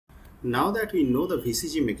Now that we know the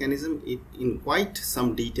VCG mechanism in quite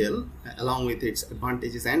some detail, along with its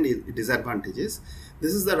advantages and disadvantages,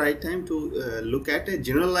 this is the right time to look at a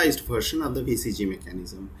generalized version of the VCG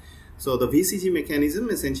mechanism. So the VCG mechanism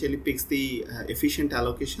essentially picks the efficient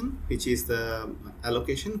allocation, which is the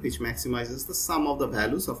allocation which maximizes the sum of the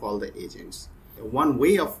values of all the agents. One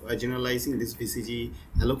way of generalizing this VCG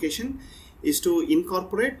allocation is to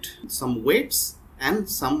incorporate some weights and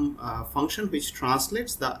some function which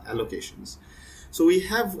translates the allocations. So we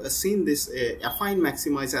have seen this affine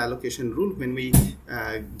maximizer allocation rule when we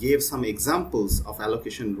gave some examples of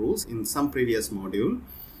allocation rules in some previous module.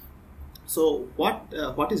 So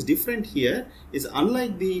what is different here is,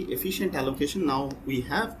 unlike the efficient allocation, now we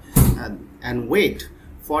have an weight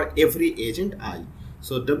for every agent I.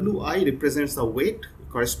 So Wi represents the weight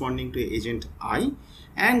corresponding to agent I,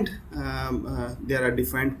 and there are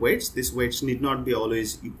different weights. These weights need not be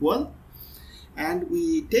always equal, and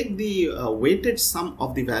we take the weighted sum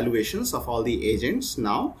of the valuations of all the agents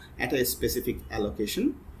now at a specific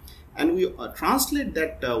allocation, and we translate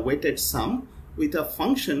that weighted sum with a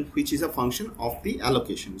function which is a function of the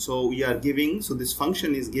allocation. So we are giving, so this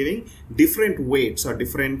function is giving different weights or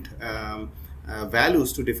different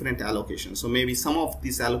values to different allocations. So maybe some of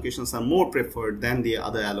these allocations are more preferred than the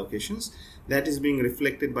other allocations. That is being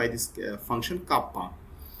reflected by this function kappa.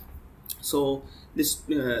 So this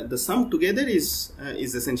the sum together is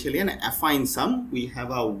essentially an affine sum. We have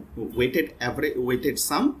a weighted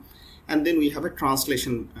sum, and then we have a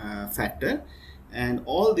translation factor, and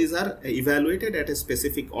all these are evaluated at a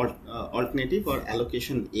specific alternative or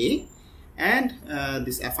allocation A. And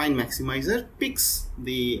this affine maximizer picks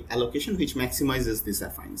the allocation which maximizes this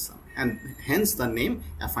affine sum, and hence the name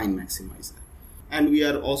affine maximizer. And we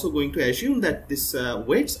are also going to assume that these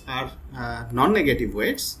weights are non-negative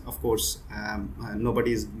weights. Of course,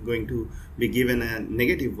 nobody is going to be given a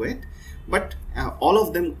negative weight, but all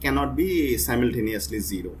of them cannot be simultaneously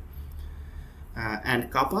zero.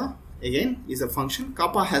 And kappa again is a function.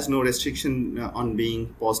 Kappa has no restriction on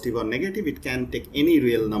being positive or negative. It can take any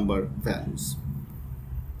real number values.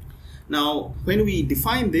 Now, when we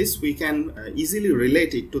define this, we can easily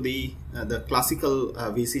relate it to the classical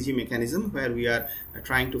VCG mechanism, where we are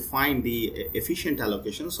trying to find the efficient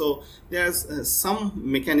allocation. So there's some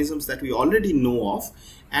mechanisms that we already know of,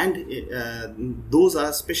 and those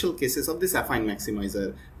are special cases of this affine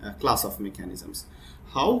maximizer class of mechanisms.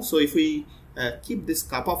 How? So if we keep this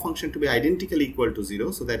kappa function to be identically equal to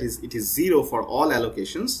 0, so that is, it is 0 for all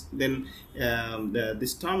allocations, then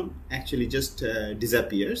this term actually just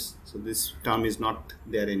disappears. So this term is not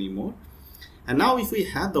there anymore. And now if we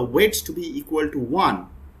have the weights to be equal to 1,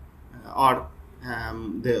 or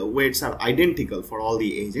the weights are identical for all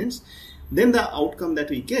the agents, then the outcome that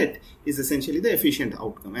we get is essentially the efficient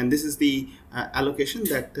outcome, and this is the allocation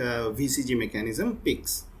that VCG mechanism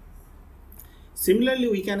picks. Similarly,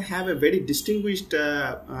 we can have a very distinguished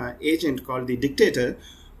agent called the dictator,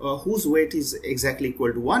 whose weight is exactly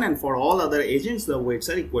equal to 1, and for all other agents the weights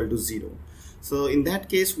are equal to 0. So in that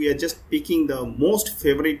case, we are just picking the most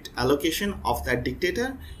favorite allocation of that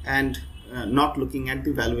dictator and not looking at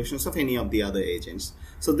the valuations of any of the other agents.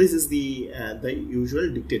 So this is the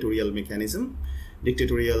usual dictatorial mechanism,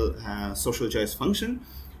 dictatorial social choice function,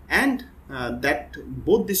 and that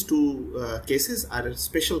both these two cases are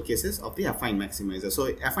special cases of the affine maximizer.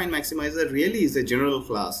 So affine maximizer really is a general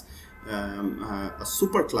class, a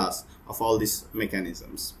super class of all these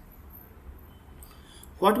mechanisms.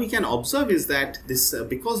 What we can observe is that this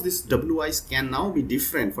because this Wi's can now be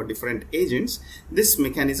different for different agents, this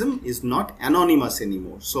mechanism is not anonymous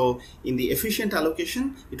anymore. So in the efficient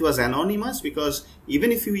allocation, it was anonymous because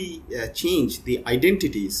even if we change the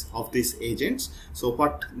identities of these agents, so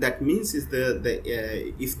what that means is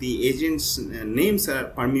if the agents' names are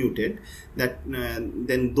permuted, that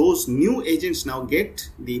then those new agents now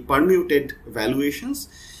get the permuted valuations,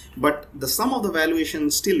 but the sum of the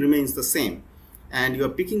valuation still remains the same. And you are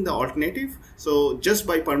picking the alternative, so just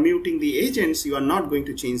by permuting the agents, you are not going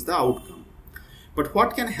to change the outcome. But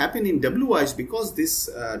what can happen in Wi's, because these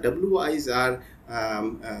Wi's are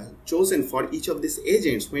chosen for each of these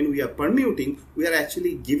agents, when we are permuting, we are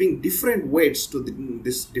actually giving different weights to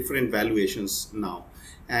these different valuations now.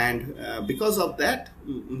 And because of that,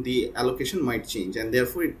 the allocation might change, and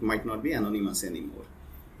therefore it might not be anonymous anymore.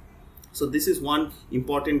 So this is one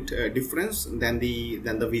important difference than the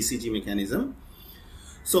VCG mechanism.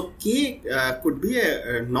 So k could be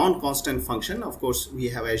a non-constant function. Of course, we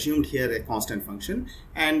have assumed here a constant function,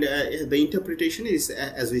 and the interpretation is,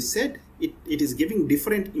 as we said, it is giving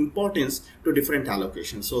different importance to different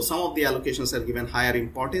allocations. So some of the allocations are given higher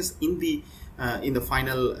importance in the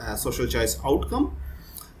final social choice outcome,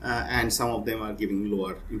 and some of them are giving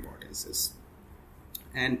lower importances.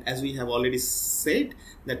 And as we have already said,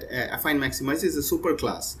 that affine maximizer is a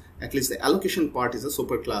superclass. At least the allocation part is a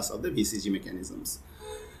superclass of the VCG mechanisms.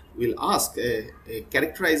 We'll ask a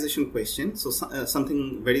characterization question, so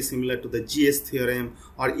something very similar to the GS theorem,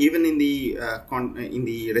 or even in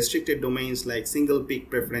the restricted domains like single peak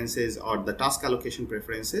preferences or the task allocation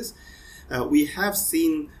preferences. We have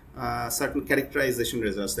seen certain characterization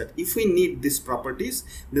results that if we need these properties,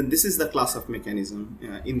 then this is the class of mechanism.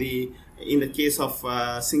 In the case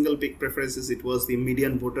of single peak preferences, it was the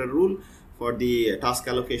median voter rule. For the task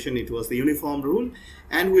allocation, it was the uniform rule,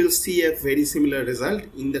 and we'll see a very similar result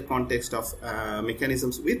in the context of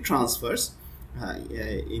mechanisms with transfers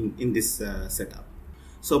in this setup.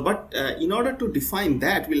 So, but in order to define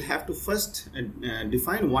that, we'll have to first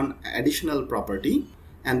define one additional property,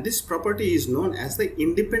 and this property is known as the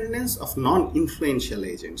independence of non-influential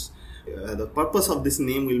agents. The purpose of this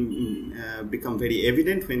name will become very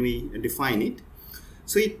evident when we define it.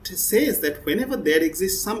 So it says that whenever there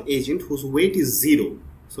exists some agent whose weight is 0,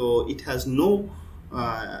 so it has no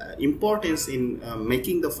importance in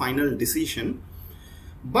making the final decision,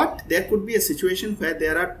 but there could be a situation where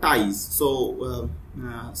there are ties. So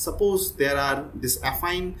suppose there are this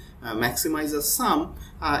affine maximizer sum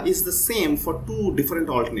is the same for two different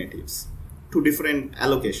alternatives, two different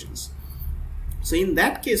allocations. So in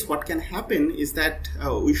that case, what can happen is that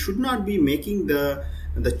we should not be making the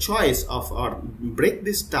choice of or break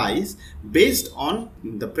these ties based on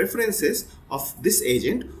the preferences of this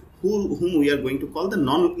agent whom we are going to call the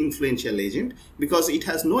non-influential agent, because it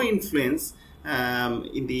has no influence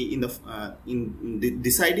in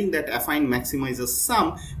deciding that affine maximizer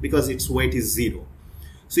sum, because its weight is 0.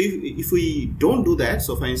 So if we don't do that,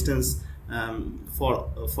 so for instance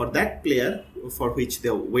for that player for which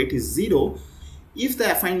the weight is 0, if the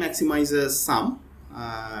affine maximizer sum,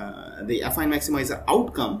 the affine maximizer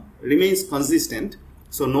outcome remains consistent,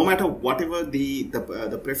 so no matter whatever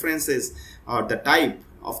the preferences or the type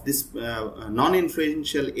of this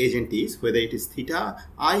non-influential agent is, whether it is theta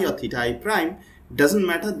I or theta I prime, doesn't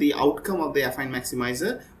matter, the outcome of the affine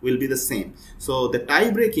maximizer will be the same. So the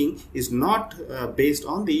tie breaking is not based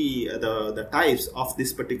on the types of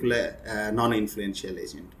this particular non-influential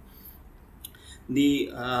agent.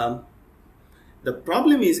 The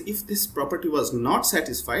problem is, if this property was not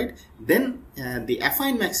satisfied, then the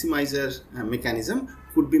affine maximizer mechanism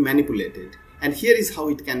could be manipulated. And here is how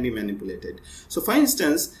it can be manipulated. So for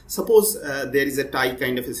instance, suppose there is a tie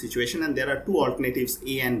kind of a situation and there are two alternatives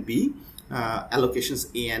A and B, allocations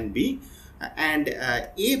A and B, and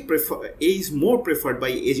A is more preferred by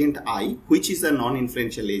agent I, which is a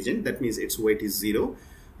non-influential agent, that means its weight is 0.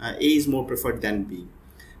 A is more preferred than B.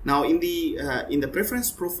 Now in the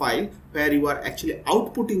preference profile where you are actually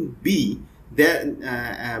outputting B,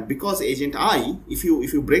 there because agent I, if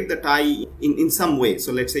you break the tie in some way,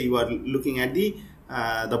 so let's say you are looking at the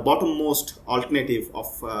bottommost alternative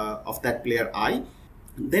of that player I,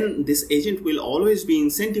 then this agent will always be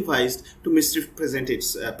incentivized to misrepresent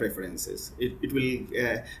its preferences. It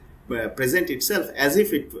will present itself as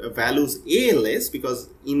if it values A less, because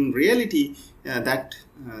in reality that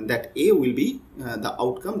A will be the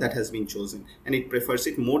outcome that has been chosen, and it prefers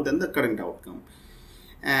it more than the current outcome.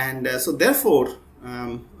 And so therefore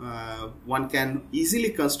one can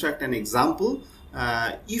easily construct an example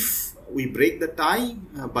if we break the tie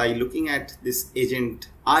by looking at this agent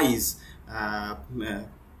I's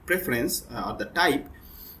preference or the type,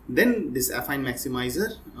 then this affine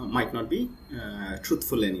maximizer might not be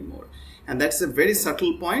truthful anymore. And that's a very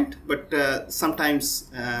subtle point, but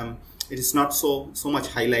sometimes it is not so much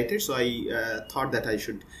highlighted. So I thought that I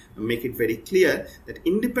should make it very clear that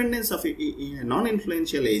independence of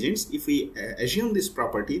non-influential agents, if we assume this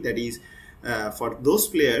property, that is for those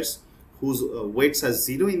players whose weights are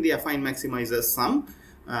 0 in the affine maximizer sum,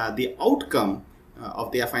 the outcome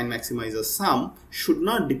of the affine maximizer sum should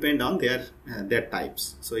not depend on their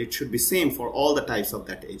types. So it should be same for all the types of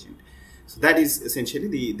that agent. So that is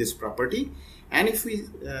essentially this property. And if we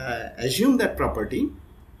assume that property,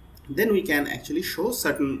 then we can actually show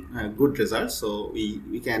certain good results. So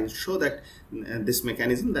we can show that this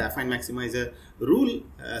mechanism, the affine maximizer rule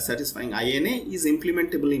satisfying INA, is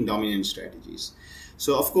implementable in dominant strategies.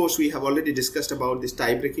 So of course we have already discussed about this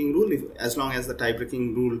tie breaking rule. As long as the tie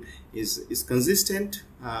breaking rule is consistent,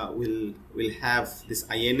 we'll have this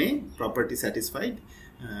INA property satisfied,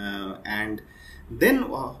 and then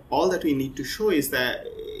all that we need to show is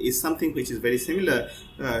something which is very similar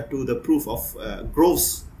to the proof of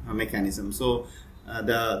Grove's mechanism. So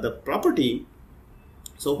the property,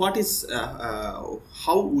 so what is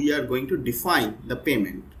how we are going to define the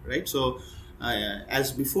payment, right? So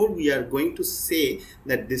as before, we are going to say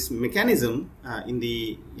that this mechanism in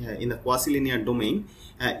the quasi-linear domain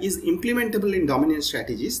is implementable in dominant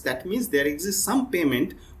strategies. That means there exists some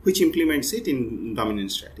payment which implements it in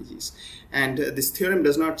dominant strategies, and this theorem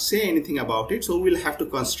does not say anything about it, so we will have to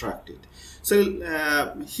construct it. So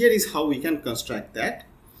here is how we can construct that.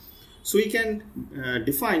 So we can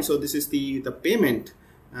define, so this is the payment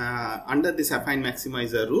under this affine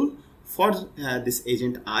maximizer rule for this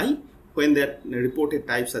agent I when their reported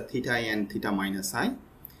types are theta I and theta minus I.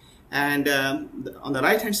 And on the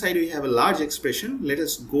right hand side we have a large expression. Let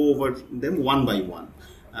us go over them one by one.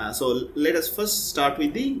 So let us first start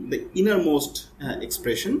with the innermost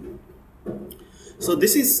expression. So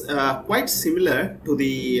this is quite similar to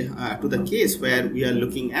the case where we are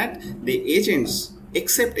looking at the agents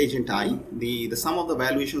except agent I, the sum of the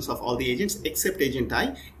valuations of all the agents except agent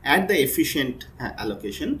I at the efficient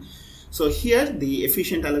allocation. So here the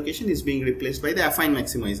efficient allocation is being replaced by the affine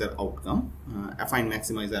maximizer outcome, affine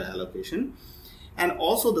maximizer allocation, and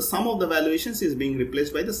also the sum of the valuations is being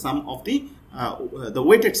replaced by the sum of the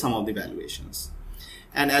weighted sum of the valuations.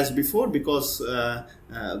 And as before, because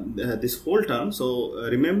this whole term, so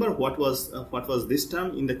remember what was this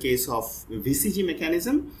term in the case of VCG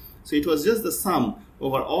mechanism. So it was just the sum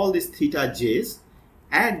over all these theta j's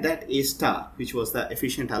at that a star, which was the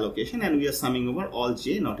efficient allocation, and we are summing over all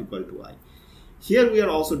j not equal to I. Here we are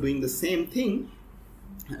also doing the same thing,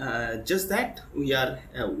 just that we are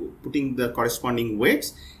putting the corresponding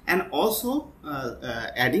weights and also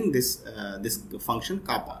adding this function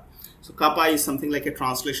kappa. So kappa is something like a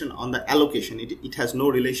translation on the allocation. It has no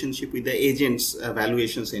relationship with the agent's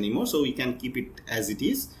valuations anymore, so we can keep it as it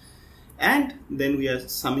is. And then we are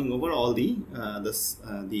summing over all the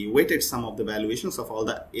weighted sum of the valuations of all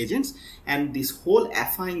the agents, and this whole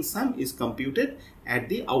affine sum is computed at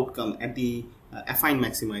the outcome, at the affine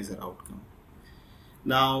maximizer outcome.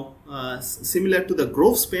 Now, similar to the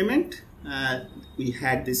Grove's payment, we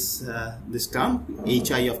had this term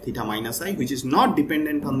hi of theta minus I, which is not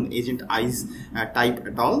dependent on agent i's type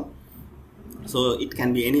at all. So it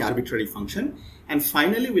can be any arbitrary function. And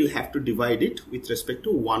finally, we'll have to divide it with respect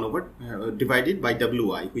to 1 over divided by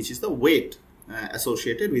wi, which is the weight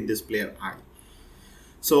associated with this player I.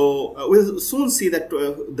 So we'll soon see that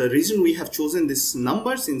the reason we have chosen these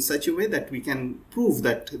numbers in such a way that we can prove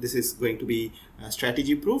that this is going to be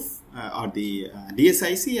strategy proof or the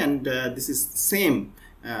DSIC, and this is same.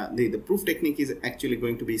 The proof technique is actually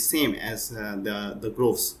going to be same as the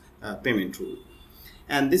Grove's payment rule.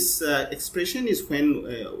 And this expression is when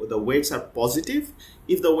the weights are positive.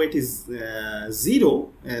 If the weight is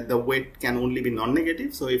 0, the weight can only be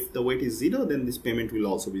non-negative. So if the weight is 0, then this payment will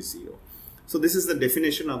also be 0. So this is the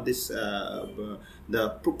definition of this, the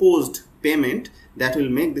proposed payment that will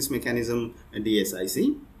make this mechanism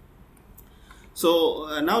DSIC.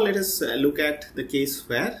 So now let us look at the case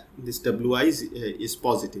where this Wi is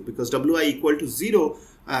positive, because Wi equal to 0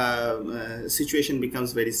 situation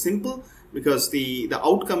becomes very simple, because the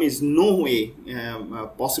outcome is no way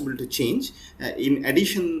possible to change. In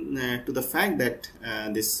addition to the fact that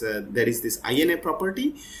there is this INA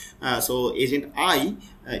property, so agent I,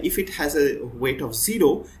 if it has a weight of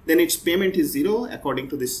 0, then its payment is 0 according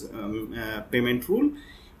to this payment rule,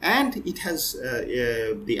 and it has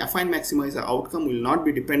the affine maximizer outcome will not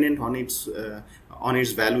be dependent on its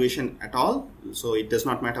valuation at all, so it does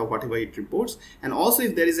not matter whatever it reports. And also,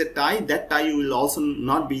 if there is a tie, that tie will also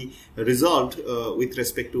not be resolved with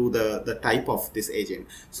respect to the type of this agent.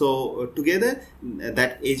 So together,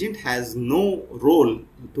 that agent has no role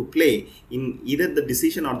to play in either the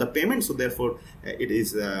decision or the payment, so therefore it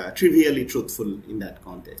is trivially truthful in that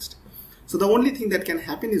context. So the only thing that can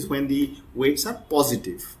happen is when the weights are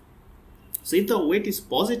positive. So if the weight is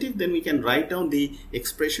positive, then we can write down the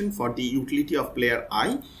expression for the utility of player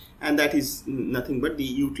I, and that is nothing but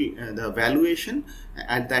the valuation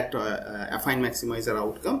at that affine maximizer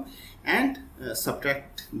outcome, and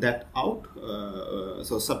subtract that out.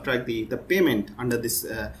 So subtract the payment under this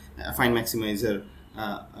affine maximizer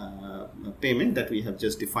payment that we have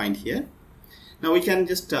just defined here. Now we can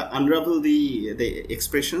just unravel the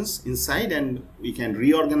expressions inside, and we can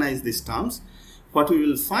reorganize these terms. What we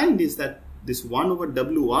will find is that this 1 over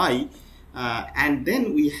wi, and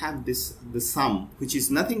then we have the sum, which is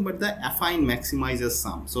nothing but the affine maximizer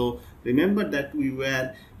sum. So remember that we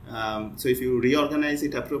were so if you reorganize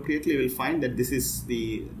it appropriately, you will find that this is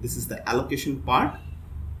the allocation part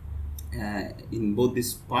in both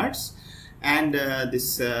these parts, and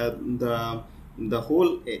the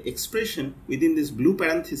whole expression within this blue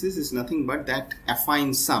parenthesis is nothing but that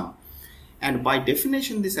affine sum. and by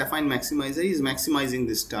definition this affine maximizer is maximizing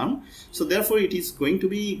this term, so therefore it is going to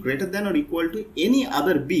be greater than or equal to any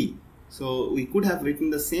other b. So we could have written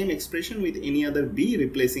the same expression with any other b,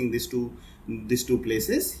 replacing these two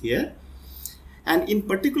places here. And in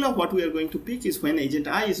particular, what we are going to pick is when agent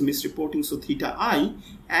I is misreporting, so theta I,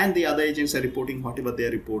 and the other agents are reporting whatever they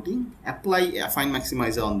are reporting. Apply affine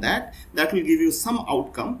maximizer on that. That will give you some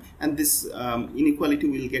outcome, and this inequality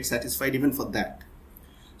will get satisfied even for that.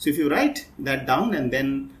 So if you write that down and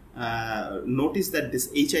then notice that this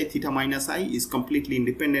hi theta minus I is completely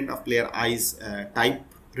independent of player I's type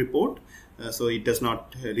report. So it does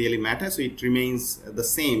not really matter. So it remains the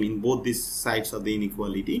same in both these sides of the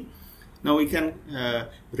inequality. Now we can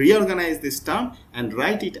reorganize this term and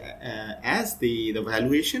write it as the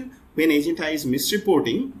valuation when agent I is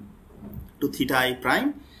misreporting to theta I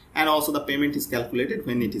prime, and also the payment is calculated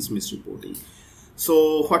when it is misreporting.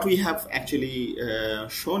 So what we have actually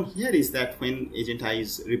shown here is that when agent I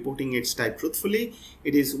is reporting its type truthfully,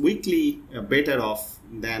 it is weakly better off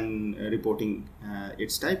than reporting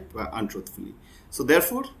its type untruthfully. So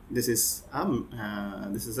therefore this is a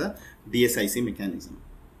DSIC mechanism.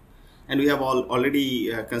 And we have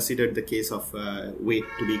already considered the case of weight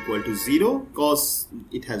to be equal to 0, because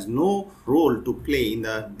it has no role to play in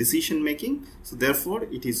the decision making. So therefore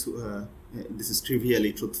it is this is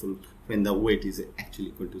trivially truthful when the weight is actually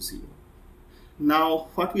equal to 0. Now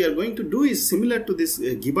what we are going to do is similar to this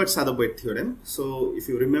Gilbert-Satterthwaite theorem. So if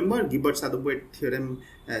you remember, Gilbert-Satterthwaite theorem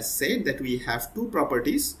said that we have two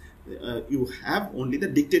properties. You have only the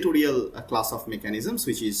dictatorial class of mechanisms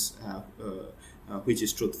which is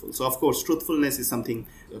truthful. So of course truthfulness is something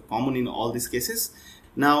common in all these cases.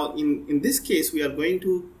 Now in this case we are going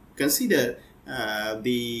to consider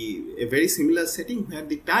a very similar setting where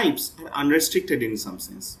the types are unrestricted in some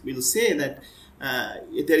sense. We'll say that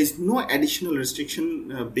there is no additional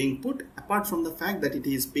restriction being put apart from the fact that it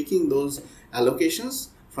is picking those allocations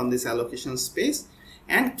from this allocation space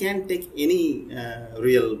and can take any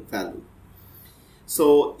real value.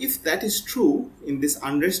 So if that is true in this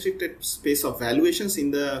unrestricted space of valuations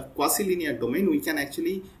in the quasi-linear domain, we can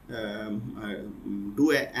actually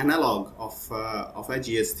do an analog of a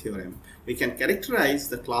GS theorem. We can characterize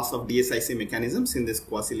the class of DSIC mechanisms in this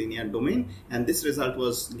quasi-linear domain, and this result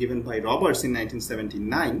was given by Roberts in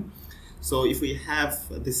 1979. So if we have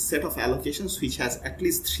this set of allocations which has at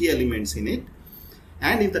least 3 elements in it,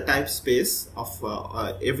 and if the type space of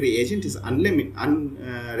every agent is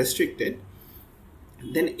unrestricted,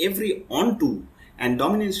 then every onto and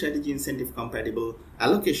dominant strategy incentive compatible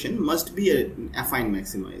allocation must be an affine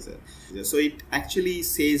maximizer. So it actually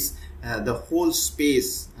says the whole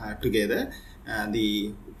space together.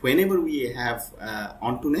 Whenever we have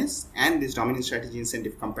ontoness and this dominant strategy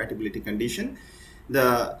incentive compatibility condition,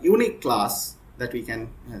 the unique class that we can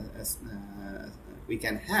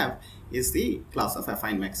have is the class of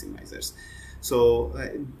affine maximizers. So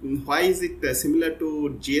why is it similar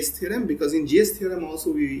to GS theorem? Because in GS theorem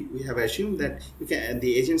also we have assumed that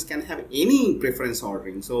the agents can have any preference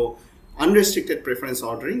ordering, so unrestricted preference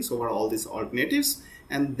ordering over all these alternatives,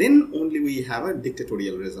 and then only we have a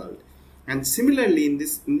dictatorial result. And similarly in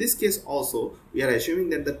this case also we are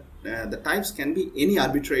assuming that the types can be any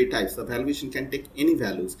arbitrary types. The valuation can take any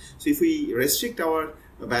values. So if we restrict our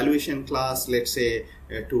valuation class, let's say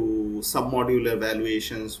to submodular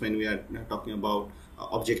valuations when we are talking about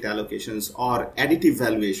object allocations, or additive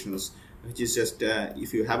valuations, which is just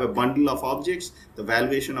if you have a bundle of objects, the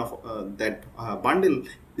valuation of that bundle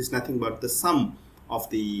is nothing but the sum of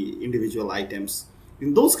the individual items.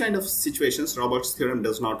 In those kind of situations, Roberts' theorem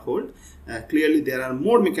does not hold. Clearly there are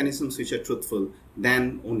more mechanisms which are truthful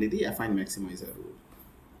than only the affine maximizer rule.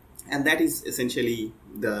 And that is essentially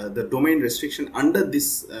the domain restriction under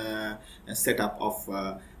this setup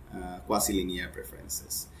of quasi-linear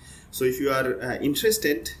preferences. So if you are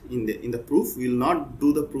interested in the proof, we will not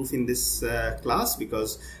do the proof in this class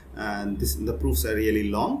because the proofs are really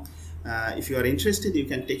long. If you are interested, you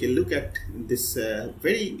can take a look at this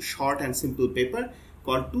very short and simple paper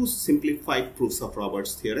called Two Simplified Proofs of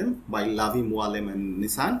Roberts' Theorem by Lavi, Mualem and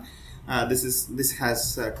Nissan. This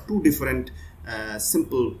has 2 different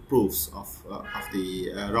simple proofs of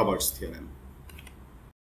the Roberts' theorem.